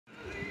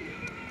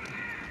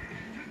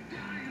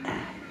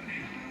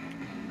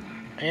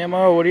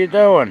Ammo, what are you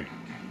doing?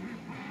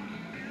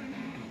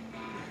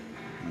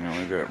 Now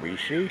we got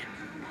Rishi.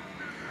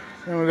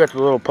 Then we got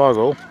the little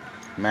puggle,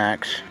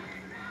 Max.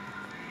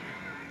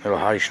 Little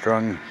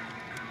high-strung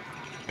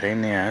pain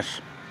in the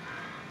ass.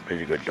 But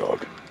he's a good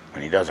dog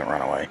when he doesn't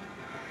run away.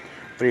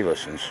 But he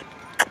listens.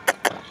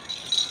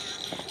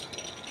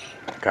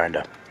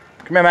 Kinda.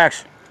 Come here,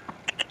 Max.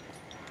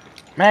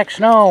 Max,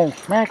 no.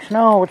 Max,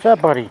 no. What's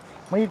up, buddy?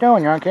 What are you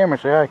doing? You're on camera.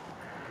 Say hi.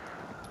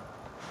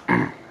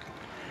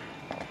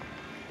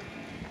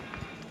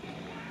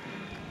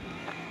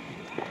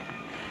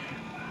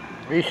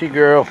 Rishi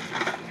girl.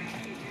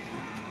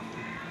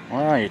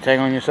 Wow, you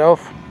tangling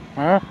yourself?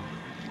 Huh?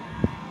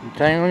 You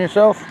tangling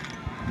yourself?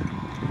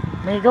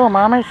 What are you doing,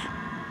 mamas?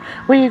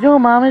 What are you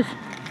doing, mamas?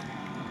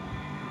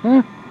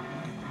 Hmm?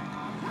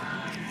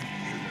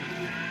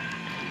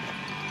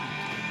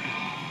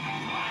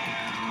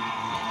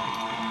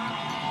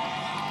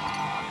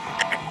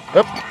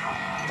 Up.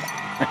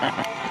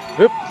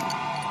 Up.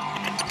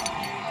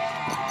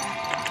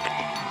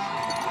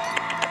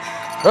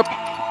 Up.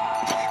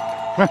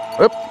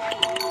 Up.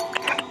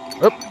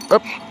 Up.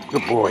 Up.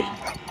 Good boy.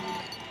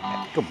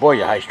 Good boy,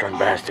 you high-strung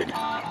bastard.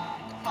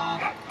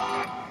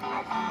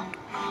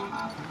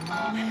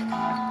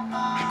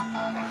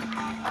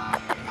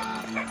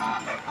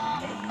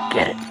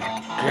 Get it.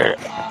 Get it.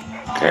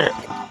 Get it.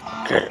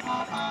 Get it.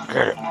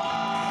 Get it.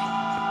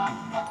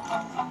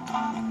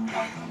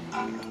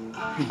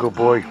 You good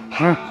boy.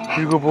 Huh?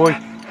 You good boy.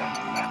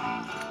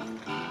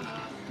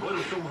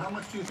 So how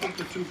much do you think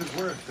the tooth is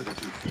worth to the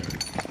tooth fairy?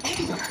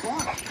 Maybe a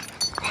buck.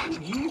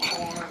 You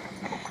are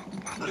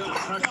a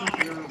depressing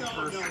era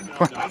person.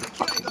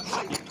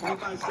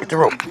 Get the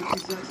rope.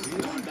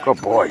 Good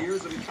boy.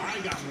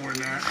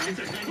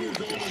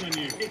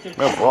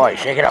 Good boy.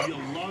 Shake it up.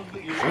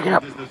 Shake it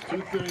up.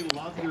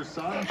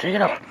 Shake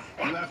it up.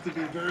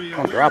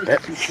 Don't drop it.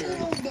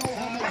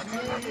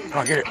 Come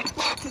on, get it.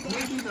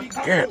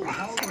 Get it.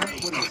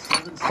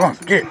 Come on,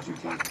 get it.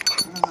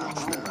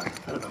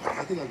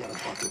 I think I got a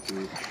buck or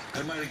two. I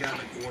might have gotten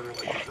a quarter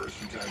like the first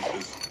few times,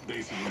 because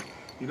basically,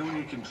 you know when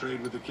you can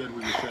trade with the kid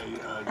where you say,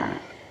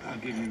 I'll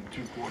give you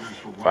 2 quarters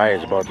for one.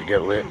 Fire's about to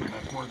get lit.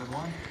 That's more than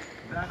one?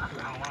 That's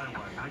how I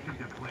was. I could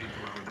get played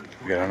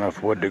for We got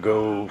enough wood to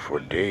go for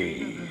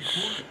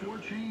days. 4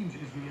 change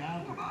is the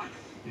average.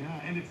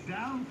 Yeah, and it's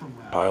down from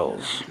that.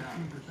 Piles.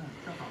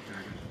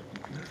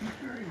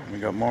 We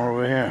got more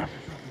over here.